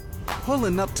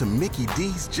Pulling up to Mickey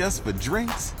D's just for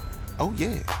drinks? Oh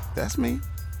yeah, that's me.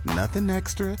 Nothing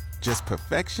extra, just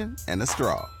perfection and a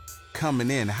straw. Coming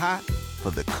in hot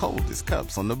for the coldest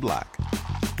cups on the block.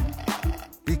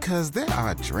 Because there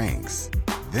are drinks.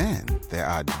 Then there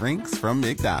are drinks from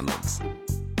McDonald's.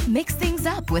 Mix things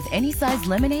up with any size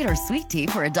lemonade or sweet tea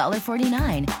for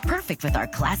 $1.49. Perfect with our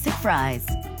classic fries.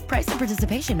 Price and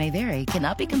participation may vary.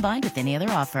 Cannot be combined with any other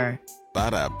offer.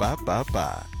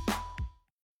 Ba-da-ba-ba-ba.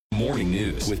 Morning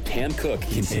News with Pam Cook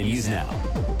continues now.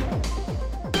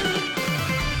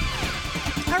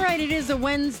 All right, it is a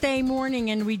Wednesday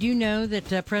morning, and we do know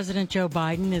that President Joe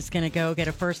Biden is going to go get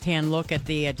a firsthand look at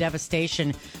the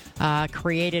devastation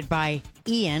created by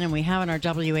Ian. And we have on our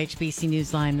WHBC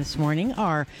Newsline this morning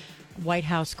our White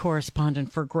House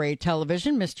correspondent for Gray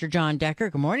Television, Mr. John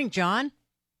Decker. Good morning, John.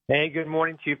 Hey, good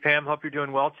morning to you, Pam. Hope you're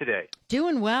doing well today.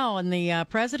 Doing well, and the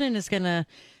president is going to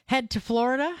head to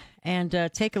Florida and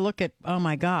take a look at. Oh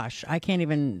my gosh, I can't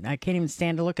even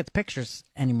stand to look at the pictures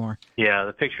anymore. Yeah,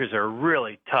 the pictures are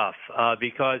really tough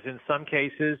because in some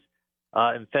cases,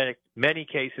 in fact, many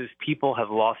cases, people have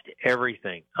lost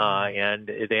everything and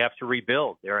they have to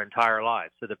rebuild their entire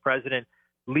lives. So the president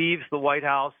leaves the White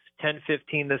House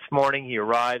 10:15 this morning. He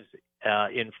arrives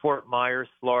in Fort Myers,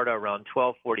 Florida, around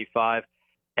 12:45.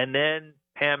 And then,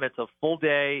 Pam, it's a full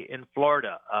day in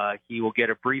Florida. He will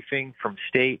get a briefing from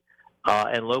state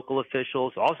and local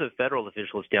officials, also federal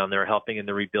officials down there helping in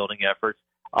the rebuilding efforts.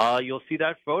 You'll see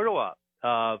that photo up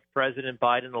of President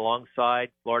Biden alongside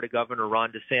Florida Governor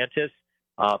Ron DeSantis,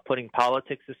 putting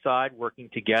politics aside, working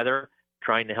together,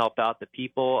 trying to help out the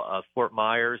people of Fort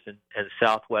Myers and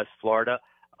Southwest Florida.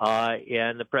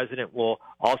 And the president will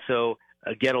also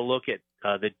get a look at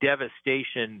the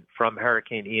devastation from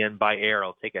Hurricane Ian by air.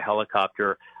 I'll take a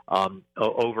helicopter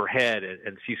overhead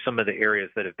and see some of the areas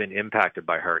that have been impacted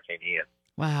by Hurricane Ian.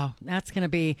 Wow, that's going to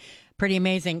be pretty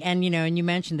amazing. And, and you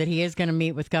mentioned that he is going to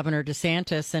meet with Governor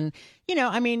DeSantis. And,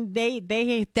 I mean,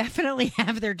 they definitely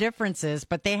have their differences,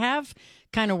 but they have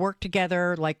kind of worked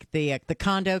together, like the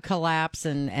condo collapse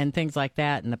and things like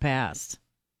that in the past.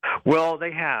 Well,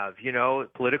 they have,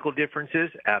 political differences,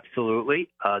 absolutely.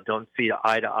 Don't see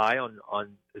eye to eye on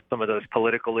some of those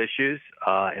political issues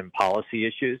and policy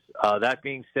issues. That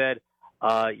being said,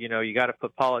 you got to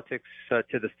put politics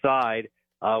to the side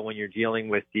when you're dealing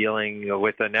with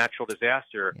a natural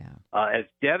disaster as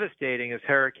devastating as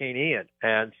Hurricane Ian.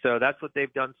 And so that's what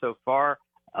they've done so far.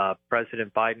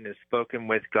 President Biden has spoken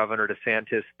with Governor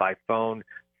DeSantis by phone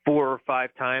 4 or 5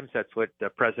 times. That's what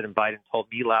President Biden told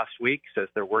me last week, says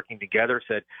they're working together,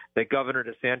 said that Governor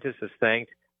DeSantis has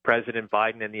thanked President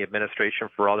Biden and the administration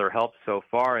for all their help so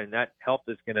far, and that help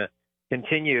is going to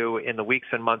continue in the weeks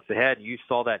and months ahead. You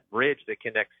saw that bridge that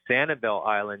connects Sanibel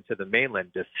Island to the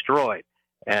mainland destroyed,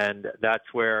 and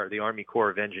that's where the Army Corps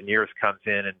of Engineers comes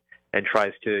in and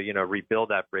tries to, rebuild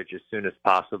that bridge as soon as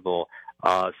possible.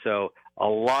 So a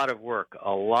lot of work,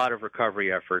 a lot of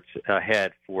recovery efforts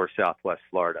ahead for Southwest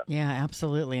Florida. Yeah,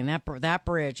 absolutely. And that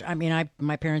bridge, I mean,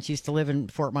 my parents used to live in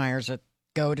Fort Myers,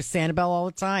 go to Sanibel all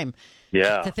the time.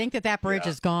 Yeah. To think that bridge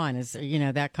is gone is,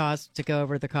 that cost to go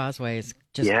over the causeway is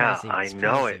just crazy. I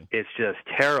know it. It's just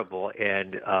terrible.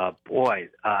 And to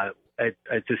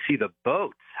see the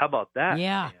boats, how about that?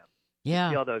 Yeah.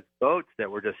 Yeah. See all those boats that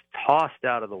were just tossed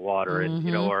out of the water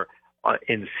and, or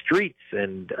in streets.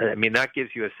 And I mean, that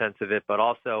gives you a sense of it, but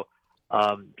also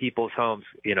people's homes,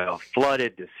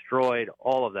 flooded, destroyed,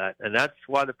 all of that. And that's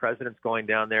why the president's going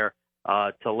down there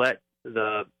to let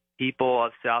the people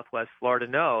of Southwest Florida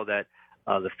know that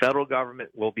the federal government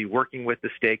will be working with the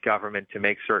state government to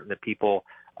make certain that people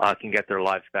can get their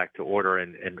lives back to order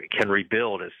and can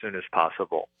rebuild as soon as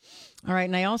possible. All right.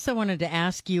 And I also wanted to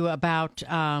ask you about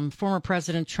former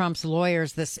President Trump's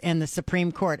lawyers and the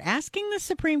Supreme Court, asking the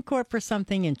Supreme Court for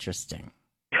something interesting.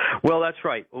 Well, that's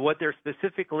right. What they're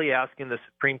specifically asking the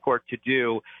Supreme Court to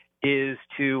do is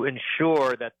to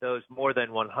ensure that those more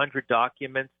than 100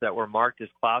 documents that were marked as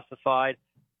classified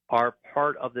are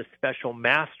part of the special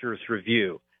master's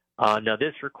review. Now,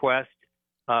 this request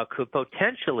could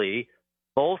potentially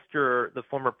bolster the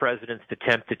former president's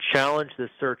attempt to challenge the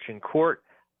search in court.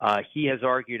 He has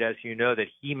argued, as you know, that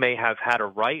he may have had a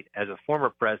right as a former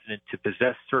president to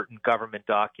possess certain government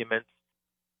documents,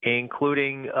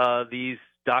 including these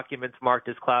documents marked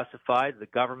as classified. The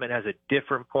government has a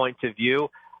different point of view.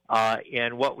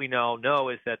 And what we now know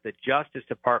is that the Justice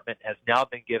Department has now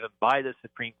been given by the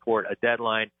Supreme Court a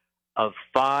deadline of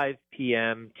 5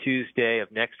 p.m. Tuesday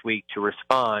of next week to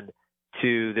respond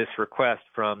to this request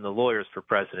from the lawyers for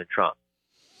President Trump.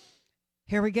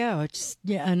 Here we go. It's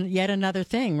yet another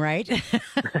thing, right?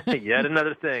 Yet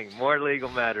another thing. More legal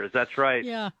matters. That's right.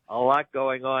 Yeah. A lot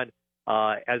going on.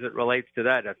 as it relates to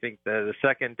that, I think the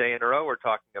second day in a row we're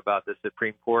talking about the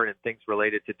Supreme Court and things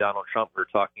related to Donald Trump. We're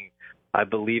talking, I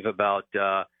believe, about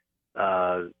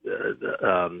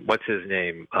what's his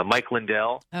name, Mike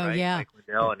Lindell. Oh, right? yeah, Mike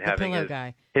Lindell, and having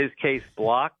his case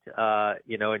blocked.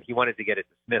 And he wanted to get it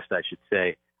dismissed, I should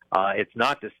say. It's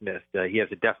not dismissed. He has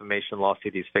a defamation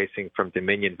lawsuit he's facing from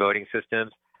Dominion Voting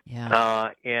Systems.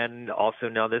 Yeah. And also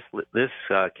now this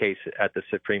case at the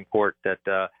Supreme Court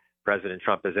that President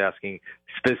Trump is asking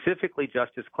specifically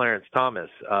Justice Clarence Thomas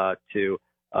to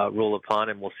rule upon,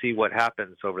 and we'll see what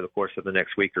happens over the course of the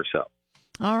next week or so.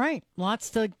 All right. Lots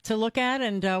to look at,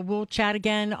 and we'll chat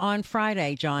again on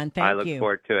Friday, John. Thank you. I look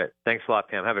forward to it. Thanks a lot,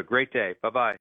 Pam. Have a great day. Bye-bye.